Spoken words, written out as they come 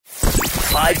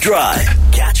5 Drive.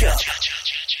 Catch up.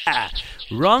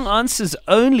 Wrong answers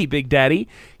only, Big Daddy.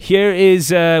 Here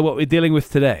is what we're dealing with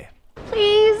today.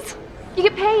 Please, you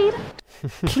get paid.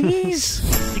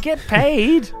 Please, you get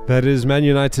paid. That is Man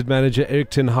United manager Erik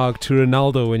ten Hag to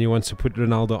Ronaldo when he wants to put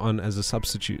Ronaldo on as a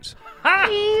substitute.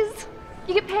 Please,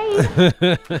 you get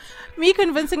paid. Me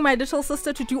convincing my little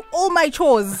sister to do all my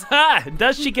chores.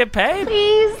 Does she get paid?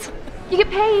 Please, you get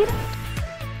paid.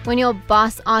 When your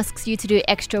boss asks you to do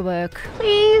extra work.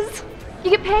 Please, you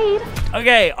get paid.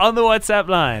 Okay, on the WhatsApp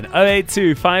line,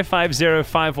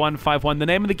 082-550-5151. The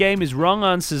name of the game is Wrong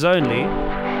Answers Only.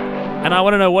 And I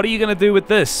want to know, what are you going to do with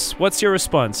this? What's your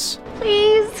response?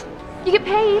 Please, you get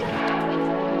paid.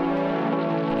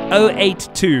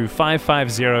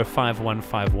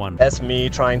 082-550-5151. That's me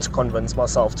trying to convince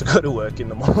myself to go to work in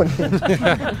the morning.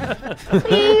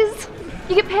 Please,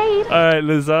 you get paid. All right,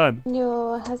 Lizanne.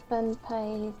 Your husband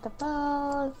pays the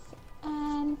bills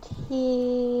and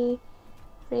he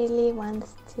really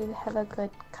wants to have a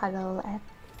good cuddle at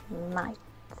night.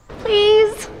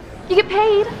 Please, you get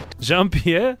paid.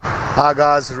 Jean-Pierre. Hi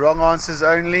guys, wrong answers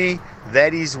only.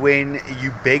 That is when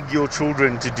you beg your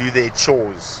children to do their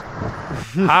chores.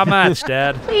 How much,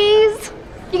 Dad? Please,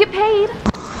 you get paid.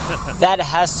 That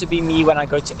has to be me when I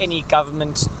go to any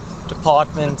government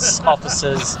departments,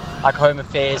 offices, like Home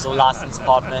Affairs or License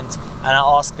Department, and I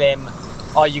ask them,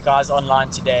 are you guys online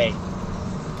today?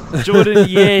 Jordan,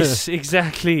 yes,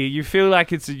 exactly. You feel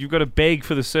like you've got to beg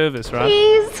for the service, right?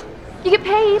 Please, you get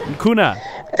paid. Kuna.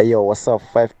 Hey yo, what's up,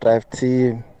 5 Drive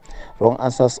team? Wrong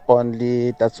answers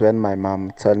only. That's when my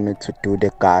mom told me to do the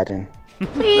garden.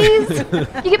 Please,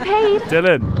 you get paid.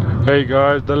 Dylan. Hey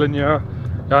guys, Dylan here.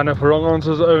 And if wrong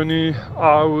answers only,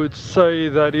 I would say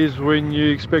that is when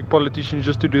you expect politicians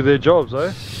just to do their jobs,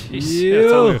 eh?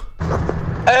 Yeah.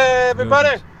 Hey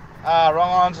everybody,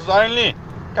 wrong answers only.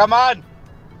 Come on.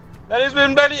 That is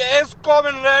when bloody Eskom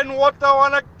and Rainwater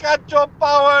want to cut your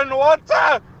power and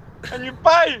water. And you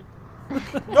pay.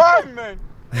 No, man.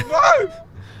 No.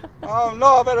 Oh,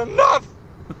 no, I've had enough.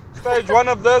 Stage 1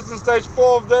 of this and stage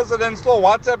 4 of this, and then still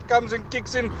WhatsApp comes and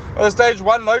kicks in. Stage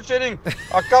 1 load shedding.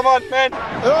 Oh, come on, man.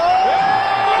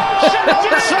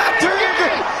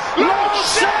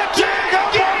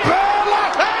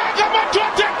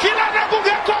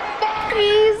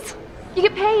 Please, you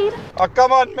get paid. Oh,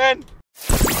 come on, man.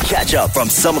 Catch up from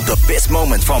some of the best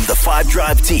moments from the 5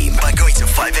 Drive team by going to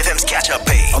 5FM's catch up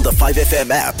page on the 5FM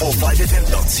app or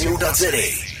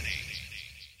 5FM.co.za.